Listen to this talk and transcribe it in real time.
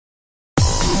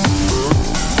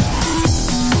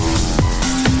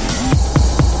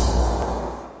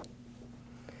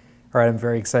All right, I'm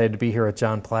very excited to be here with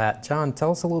John Platt. John,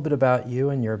 tell us a little bit about you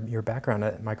and your background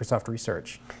at Microsoft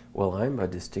Research. Well, I'm a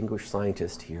distinguished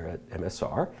scientist here at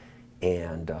MSR,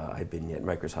 and I've been at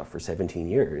Microsoft for 17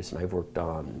 years, and I've worked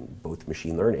on both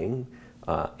machine learning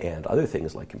and other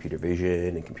things like computer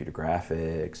vision and computer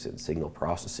graphics and signal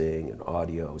processing and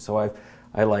audio. So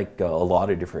I like a lot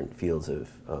of different fields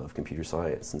of computer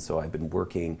science, and so I've been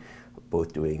working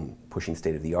both pushing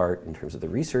state of the art in terms of the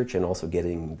research and also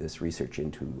getting this research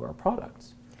into our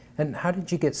products. And how did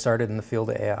you get started in the field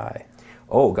of AI?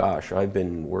 Oh gosh, I've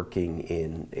been working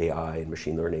in AI and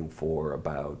machine learning for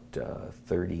about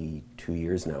 32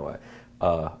 years now.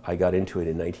 I got into it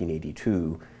in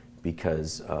 1982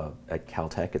 because at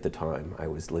Caltech at the time, I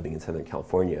was living in Southern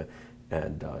California,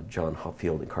 and John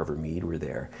Hopfield and Carver Mead were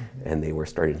there, and they were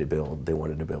starting to they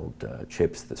wanted to build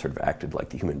chips that sort of acted like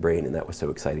the human brain, and that was so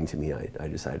exciting to me, I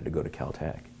decided to go to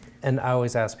Caltech. And I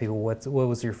always ask people, what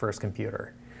was your first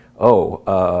computer?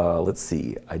 Oh, let's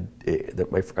see. I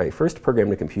first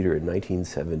programmed a computer in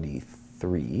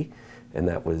 1973, and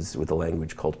that was with a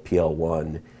language called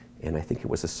PL1, and I think it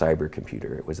was a cyber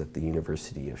computer. It was at the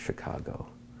University of Chicago.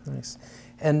 Nice.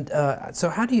 And so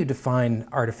how do you define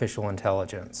artificial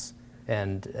intelligence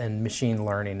and machine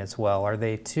learning as well? Are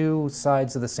they two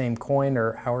sides of the same coin,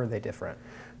 or how are they different?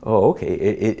 Oh,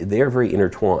 okay. They are very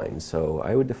intertwined. So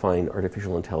I would define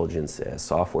artificial intelligence as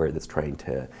software that's trying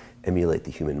to emulate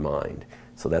the human mind.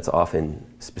 So that's often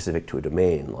specific to a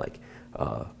domain, like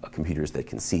computers that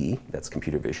can see, that's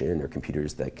computer vision, or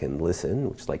computers that can listen,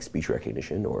 which is like speech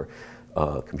recognition, or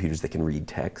computers that can read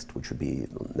text, which would be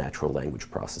natural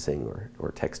language processing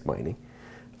or text mining.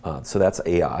 So that's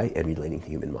AI, emulating the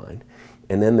human mind.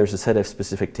 And then there's a set of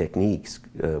specific techniques,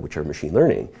 which are machine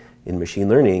learning. In machine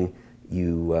learning,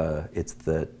 it's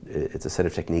a set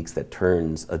of techniques that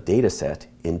turns a data set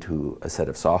into a set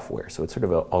of software. So it's sort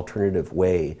of an alternative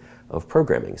way of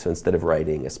programming. So instead of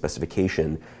writing a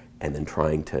specification and then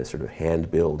trying to sort of hand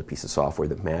build a piece of software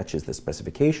that matches the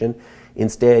specification,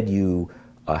 instead you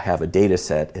have a data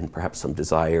set and perhaps some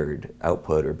desired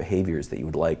output or behaviors that you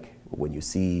would like when you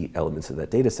see elements of that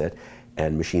data set,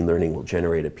 and machine learning will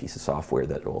generate a piece of software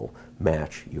that will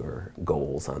match your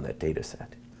goals on that data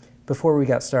set. Before we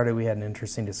got started, we had an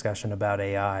interesting discussion about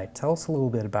AI. Tell us a little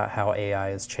bit about how AI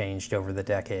has changed over the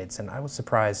decades, and I was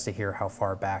surprised to hear how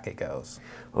far back it goes.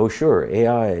 Oh sure,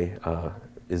 AI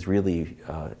is really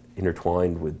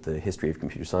intertwined with the history of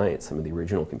computer science. Some of the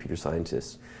original computer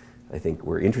scientists, I think,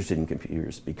 were interested in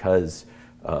computers because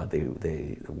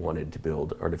they wanted to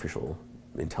build artificial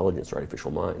intelligence or artificial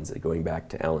minds, going back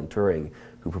to Alan Turing,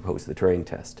 who proposed the Turing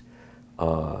test.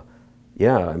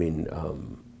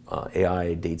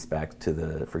 AI dates back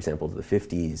to for example, to the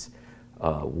 50s.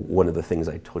 One of the things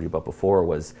I told you about before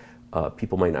was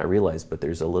people might not realize, but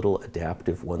there's a little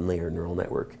adaptive one-layer neural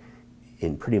network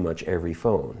in pretty much every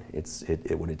phone.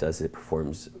 What it does, it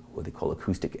performs what they call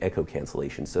acoustic echo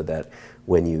cancellation, so that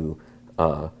when you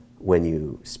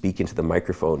speak into the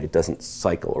microphone, it doesn't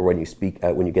cycle, or when you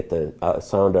get the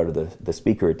sound out of the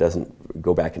speaker, it doesn't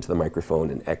go back into the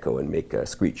microphone and echo and make a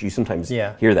screech. You sometimes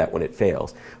hear that when it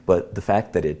fails, but the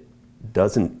fact that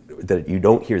you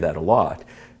don't hear that a lot,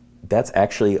 that's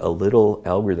actually a little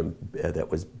algorithm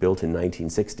that was built in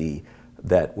 1960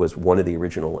 that was one of the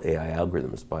original AI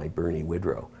algorithms by Bernie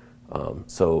Widrow.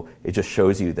 So it just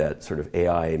shows you that sort of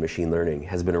AI and machine learning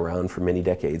has been around for many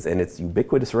decades, and it's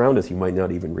ubiquitous around us. You might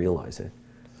not even realize it.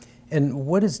 And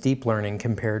what is deep learning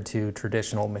compared to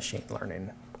traditional machine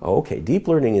learning? Okay, deep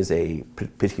learning is a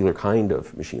particular kind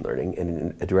of machine learning,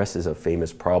 and it addresses a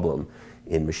famous problem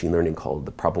in machine learning called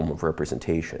the problem of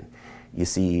representation. You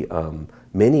see,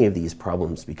 many of these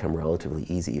problems become relatively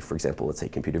easy. For example, let's say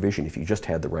computer vision, if you just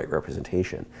had the right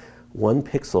representation. One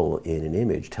pixel in an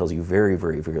image tells you very,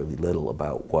 very, very little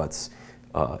about what's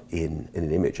in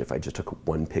an image. If I just took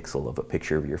one pixel of a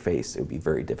picture of your face, it would be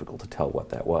very difficult to tell what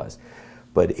that was.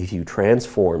 But if you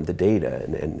transform the data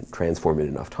and transform it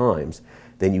enough times,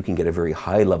 then you can get a very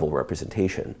high-level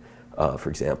representation. For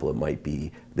example, it might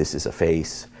be, this is a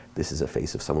face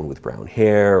of someone with brown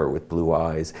hair or with blue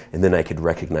eyes, and then I could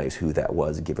recognize who that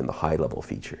was given the high-level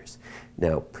features.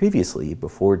 Now, previously,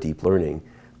 before deep learning,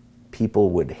 people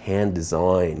would hand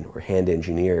design or hand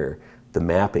engineer the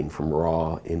mapping from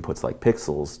raw inputs like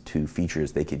pixels to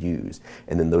features they could use,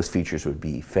 and then those features would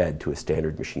be fed to a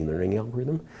standard machine learning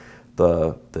algorithm.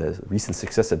 The recent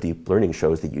success of deep learning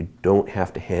shows that you don't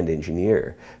have to hand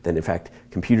engineer, that in fact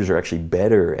computers are actually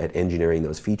better at engineering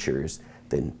those features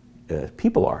than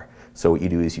people are. So what you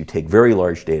do is you take very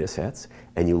large data sets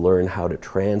and you learn how to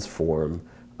transform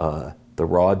the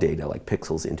raw data like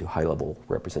pixels into high-level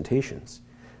representations.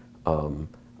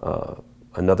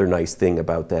 Another nice thing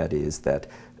about that is that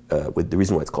the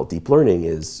reason why it's called deep learning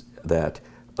is that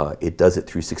it does it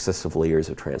through successive layers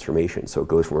of transformation. So it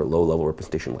goes from a low-level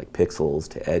representation like pixels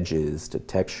to edges to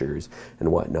textures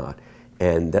and whatnot.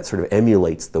 And that sort of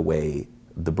emulates the way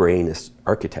the brain is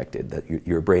architected, that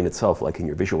your brain itself, like in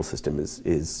your visual system,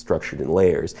 is structured in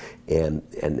layers. And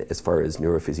as far as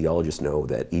neurophysiologists know,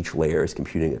 that each layer is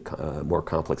computing a more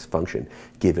complex function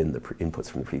given the inputs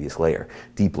from the previous layer.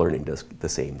 Deep learning does the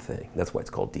same thing. That's why it's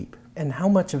called deep. And how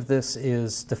much of this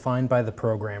is defined by the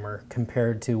programmer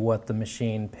compared to what the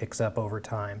machine picks up over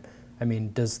time? I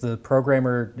mean, does the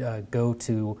programmer go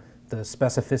to the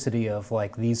specificity of,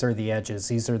 like, these are the edges,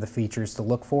 these are the features to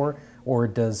look for, or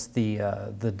does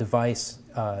the device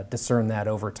discern that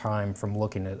over time from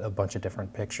looking at a bunch of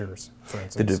different pictures, for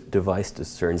instance? The device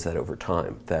discerns that over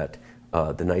time. That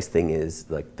the nice thing is,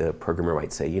 like, the programmer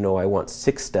might say, you know, I want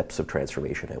 6 steps of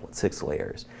transformation, I want 6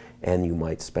 layers. And you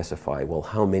might specify, well,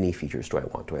 how many features do I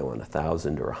want? Do I want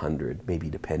 1,000 or 100, maybe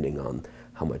depending on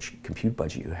how much compute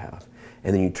budget you have.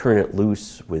 And then you turn it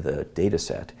loose with a data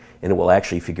set, and it will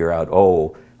actually figure out,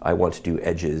 oh, I want to do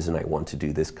edges, and I want to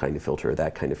do this kind of filter or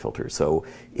that kind of filter. So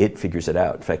it figures it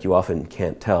out. In fact, you often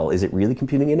can't tell, is it really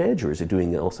computing an edge, or is it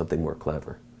doing something more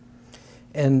clever?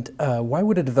 And why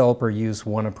would a developer use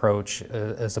one approach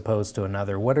as opposed to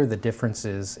another? What are the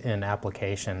differences in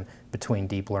application between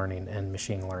deep learning and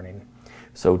machine learning?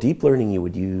 So deep learning you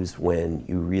would use when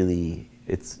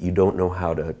you don't know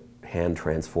how to hand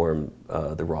transform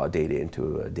the raw data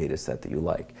into a data set that you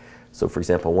like. So for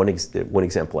example, one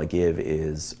example I give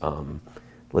is,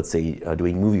 let's say,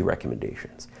 doing movie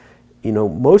recommendations. You know,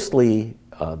 mostly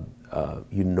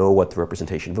you know what the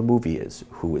representation of a movie is.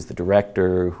 Who is the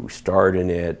director, who starred in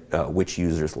it, which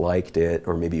users liked it,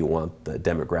 or maybe you want the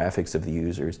demographics of the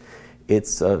users.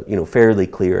 It's you know, fairly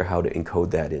clear how to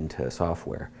encode that into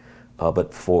software.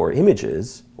 But for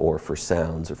images, or for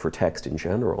sounds, or for text in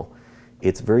general,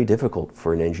 it's very difficult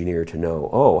for an engineer to know,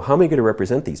 oh, how am I going to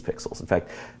represent these pixels? In fact,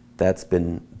 that's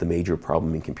been the major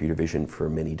problem in computer vision for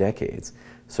many decades.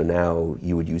 So now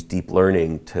you would use deep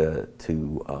learning to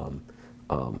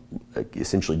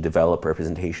essentially develop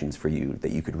representations for you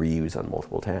that you could reuse on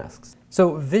multiple tasks.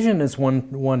 So vision is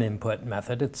one input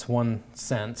method. It's one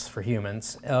sense for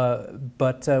humans,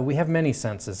 but we have many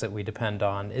senses that we depend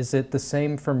on. Is it the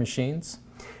same for machines?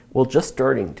 Well, just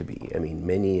starting to be. I mean,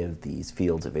 many of these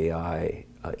fields of AI,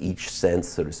 each sense,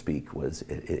 so to speak, was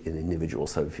an individual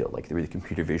subfield. Like there were the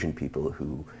computer vision people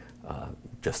who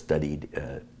just studied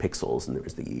pixels, and there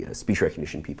was the speech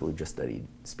recognition people who just studied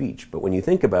speech. But when you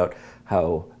think about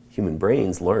how human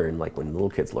brains learn, like when little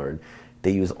kids learn,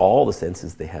 they use all the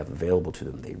senses they have available to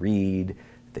them. They read,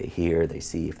 they hear, they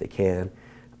see if they can.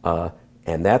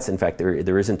 And that's, in fact,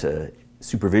 there isn't a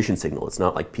supervision signal. It's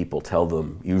not like people tell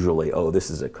them usually, oh,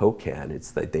 this is a Coke can. It's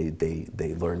that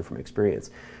they learn from experience.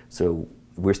 So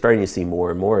we're starting to see more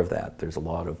and more of that. There's a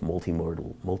lot of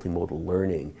multimodal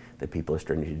learning that people are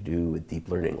starting to do with deep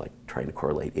learning, like trying to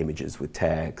correlate images with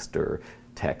text or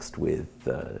text with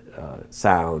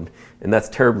sound. And that's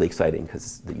terribly exciting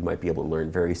because you might be able to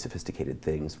learn very sophisticated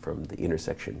things from the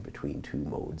intersection between 2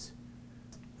 modes.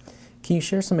 Can you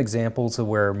share some examples of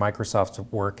where Microsoft's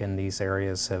work in these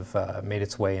areas have made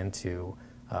its way into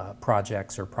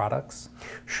projects or products?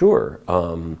 Sure.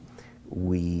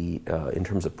 In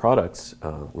terms of products,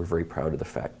 we're very proud of the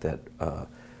fact that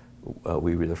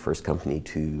we were the first company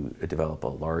to develop a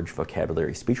large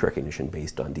vocabulary speech recognition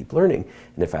based on deep learning,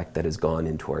 and in fact that has gone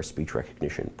into our speech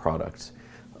recognition products.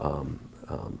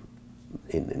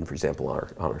 For example, on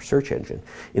our search engine.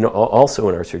 You know, also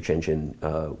in our search engine,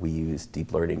 we use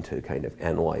deep learning to kind of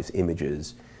analyze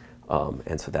images,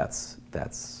 and so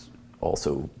that's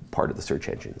also part of the search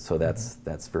engine. So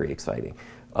that's very exciting.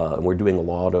 And we're doing a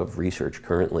lot of research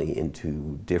currently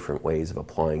into different ways of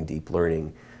applying deep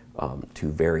learning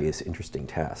to various interesting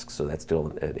tasks. So that's still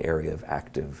an area of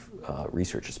active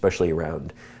research, especially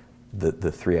around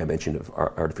the 3 I mentioned of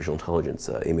artificial intelligence,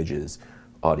 images,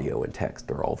 audio, and text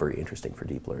are all very interesting for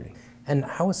deep learning. And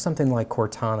how is something like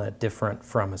Cortana different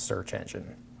from a search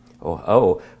engine?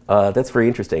 That's very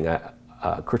interesting.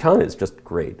 Cortana is just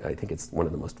great. I think it's one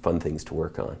of the most fun things to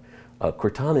work on.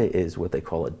 Cortana is what they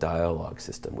call a dialogue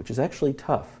system, which is actually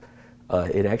tough.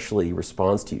 It actually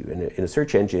responds to you. In a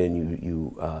search engine,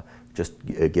 you just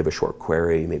give a short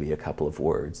query, maybe a couple of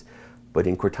words. But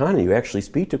in Cortana, you actually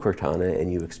speak to Cortana,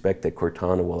 and you expect that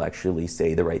Cortana will actually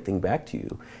say the right thing back to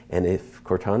you. And if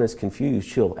Cortana is confused,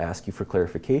 she'll ask you for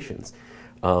clarifications.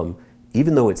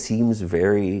 even though it seems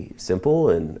very simple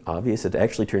and obvious, it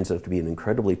actually turns out to be an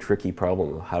incredibly tricky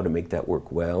problem of how to make that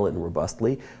work well and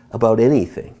robustly about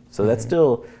anything. So that's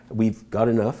still, we've got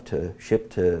enough to ship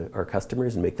to our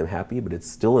customers and make them happy, but it's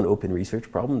still an open research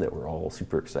problem that we're all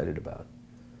super excited about.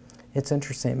 It's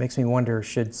interesting. It makes me wonder,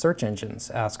 should search engines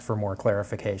ask for more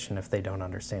clarification if they don't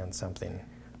understand something?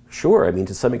 Sure. I mean,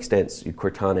 to some extent,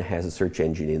 Cortana has a search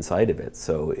engine inside of it,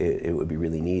 so it would be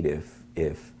really neat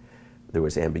if there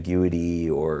was ambiguity,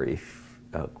 or if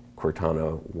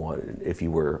Cortana wanted, if you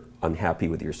were unhappy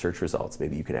with your search results,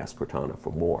 maybe you could ask Cortana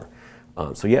for more.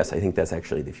 So yes, I think that's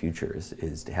actually the future,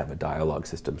 is to have a dialogue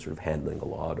system sort of handling a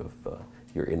lot of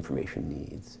your information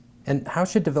needs. And how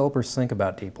should developers think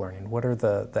about deep learning? What are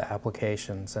the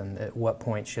applications, and at what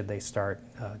point should they start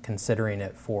considering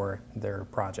it for their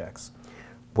projects?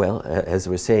 Well, as I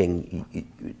was saying,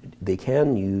 they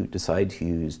can decide to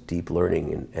use deep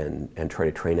learning and try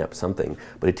to train up something,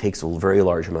 but it takes a very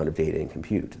large amount of data and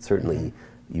compute. Certainly,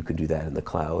 you can do that in the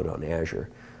cloud on Azure.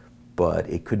 But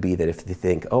it could be that if they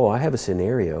think, oh, I have a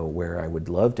scenario where I would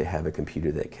love to have a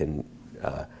computer that can,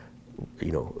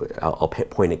 I'll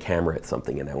point a camera at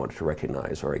something and I want it to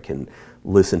recognize, or I can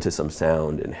listen to some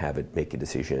sound and have it make a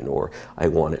decision, or I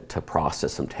want it to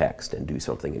process some text and do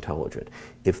something intelligent.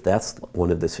 If that's one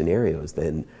of the scenarios,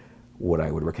 then what I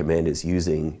would recommend is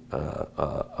using,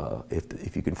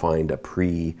 if you can find a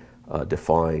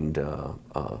pre-defined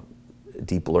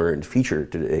deep learned feature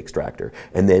extractor,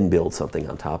 and then build something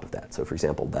on top of that. So for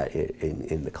example, that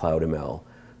in the Cloud ML,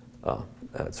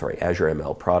 Azure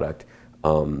ML product,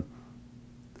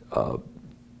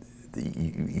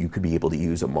 you could be able to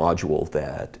use a module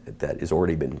that has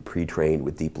already been pre-trained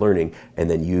with deep learning, and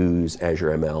then use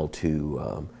Azure ML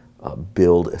to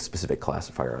build a specific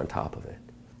classifier on top of it.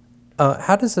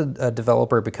 How does a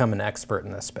developer become an expert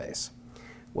in this space?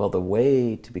 Well, the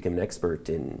way to become an expert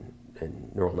in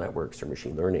neural networks or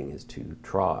machine learning is to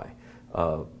try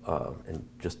and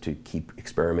just to keep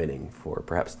experimenting for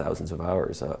perhaps thousands of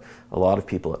hours. A lot of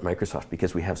people at Microsoft,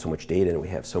 because we have so much data and we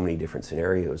have so many different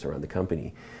scenarios around the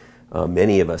company,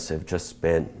 many of us have just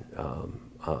spent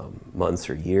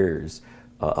months or years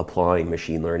applying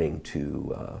machine learning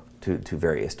to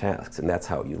various tasks, and that's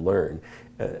how you learn.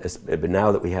 But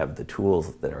now that we have the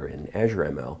tools that are in Azure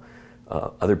ML,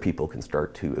 other people can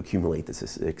start to accumulate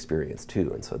this experience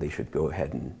too, and so they should go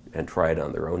ahead and try it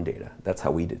on their own data. That's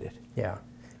how we did it. Yeah.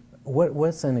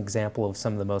 What's an example of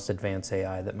some of the most advanced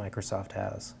AI that Microsoft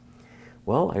has?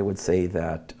 Well, I would say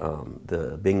that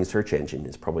the Bing search engine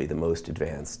is probably the most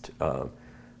advanced a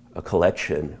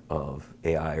collection of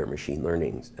AI or machine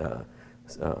learning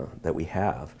that we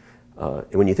have.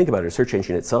 And when you think about it, a search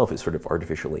engine itself is sort of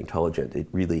artificially intelligent. It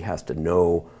really has to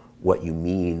know what you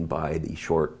mean by the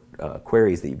short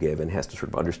queries that you give, and has to sort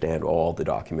of understand all the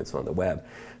documents on the web.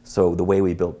 So the way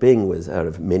we built Bing was out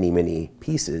of many, many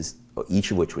pieces,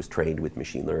 each of which was trained with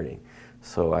machine learning.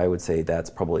 So I would say that's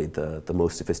probably the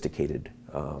most sophisticated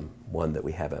one that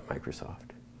we have at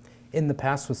Microsoft. In the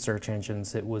past with search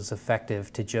engines, it was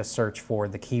effective to just search for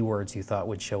the keywords you thought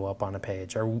would show up on a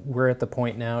page. We're at the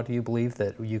point now, do you believe,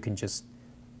 that you can just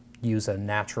use a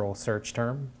natural search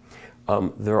term?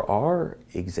 There are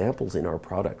examples in our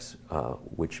products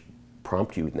which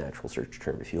prompt you with natural search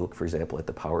term. If you look, for example, at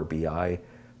the Power BI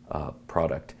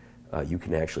product, you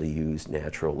can actually use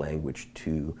natural language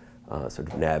to sort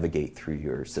of navigate through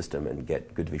your system and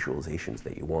get good visualizations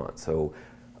that you want. So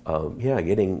yeah,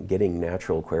 getting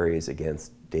natural queries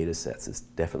against data sets is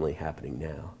definitely happening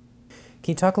now.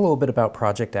 Can you talk a little bit about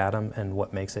Project Atom and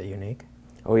what makes it unique?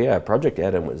 Oh yeah, Project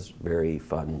Atom was very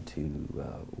fun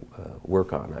to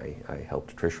work on. I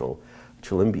helped Trishul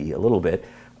Chilimbi a little bit.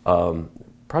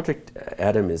 Project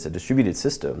Atom is a distributed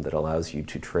system that allows you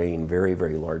to train very,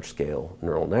 very large-scale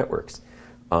neural networks.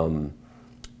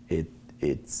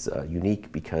 It's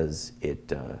unique because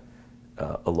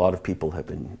a lot of people have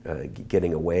been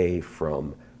getting away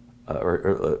from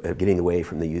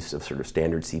the use of sort of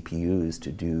standard CPUs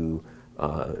to do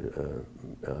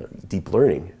deep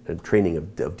learning, training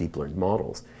of deep learned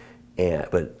models.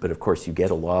 But of course you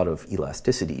get a lot of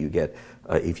elasticity. You get,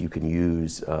 if you can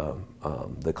use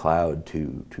the cloud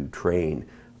to train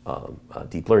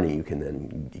deep learning, you can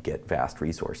then get vast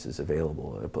resources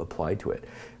available applied to it.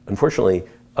 Unfortunately,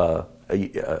 the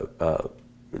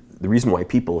reason why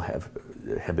people have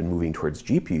been moving towards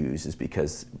GPUs is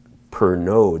because per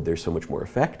node they're so much more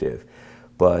effective.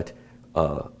 But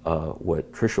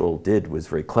what Trishul did was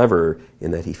very clever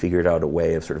in that he figured out a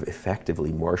way of sort of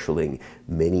effectively marshalling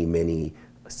many, many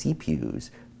CPUs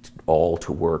all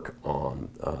to work on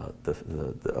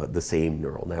the same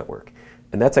neural network.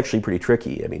 And that's actually pretty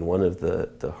tricky. I mean, one of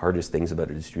the hardest things about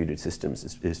a distributed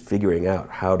systems is figuring out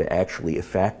how to actually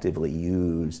effectively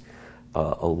use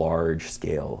a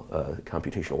large-scale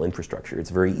computational infrastructure. It's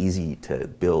very easy to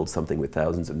build something with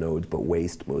thousands of nodes but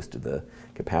waste most of the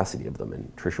capacity of them,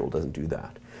 and Trishul doesn't do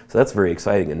that. So that's very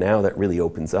exciting, and now that really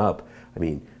opens up. I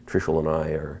mean, Trishul and I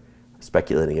are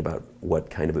speculating about what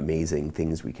kind of amazing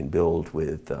things we can build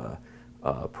with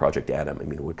Project Atom. I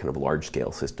mean, what kind of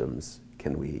large-scale systems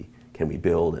can we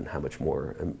build, and how much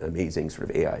more amazing sort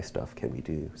of AI stuff can we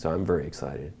do? So I'm very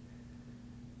excited.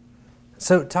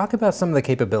 So talk about some of the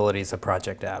capabilities of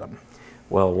Project Atom.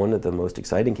 Well, one of the most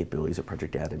exciting capabilities of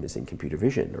Project Atom is in computer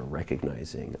vision, or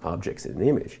recognizing objects in an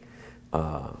image.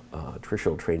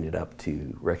 Trishul trained it up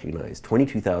to recognize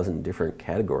 22,000 different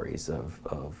categories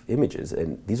of images,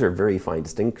 and these are very fine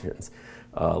distinctions.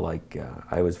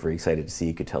 I was very excited to see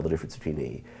you could tell the difference between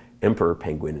an emperor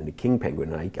penguin and a king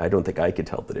penguin. I don't think I could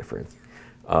tell the difference.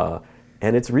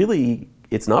 And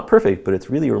it's not perfect, but it's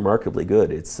really remarkably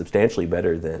good. It's substantially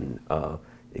better than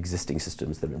existing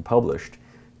systems that have been published,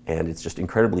 and it's just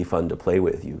incredibly fun to play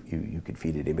with. You could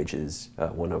feed it images.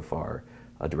 One of our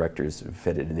directors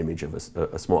fed it an image of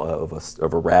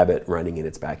a rabbit running in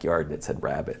its backyard, and it said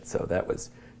rabbit. So that was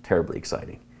terribly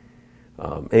exciting.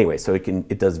 Anyway, so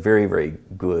it does very, very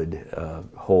good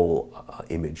whole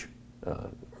image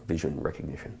vision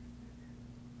recognition.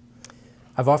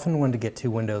 I've often wanted to get two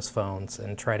Windows phones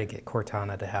and try to get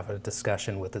Cortana to have a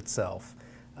discussion with itself.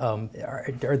 Are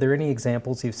there any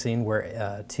examples you've seen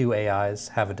where two AIs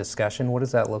have a discussion? What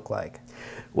does that look like?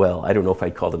 Well, I don't know if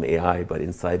I'd call them AI, but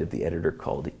inside of the editor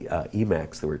called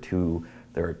Emacs, there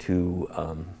are two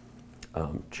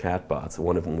chatbots.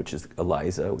 One of them, which is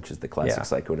Eliza, which is the classic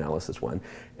psychoanalysis one,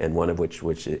 and one of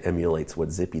which emulates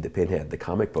what Zippy the Pinhead, the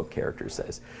comic book character,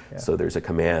 says. Yeah. So there's a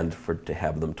command to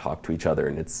have them talk to each other,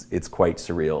 and it's quite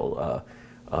surreal.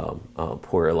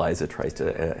 Poor Eliza tries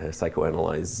to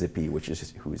psychoanalyze Zippy,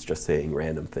 who's just saying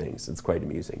random things. It's quite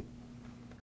amusing.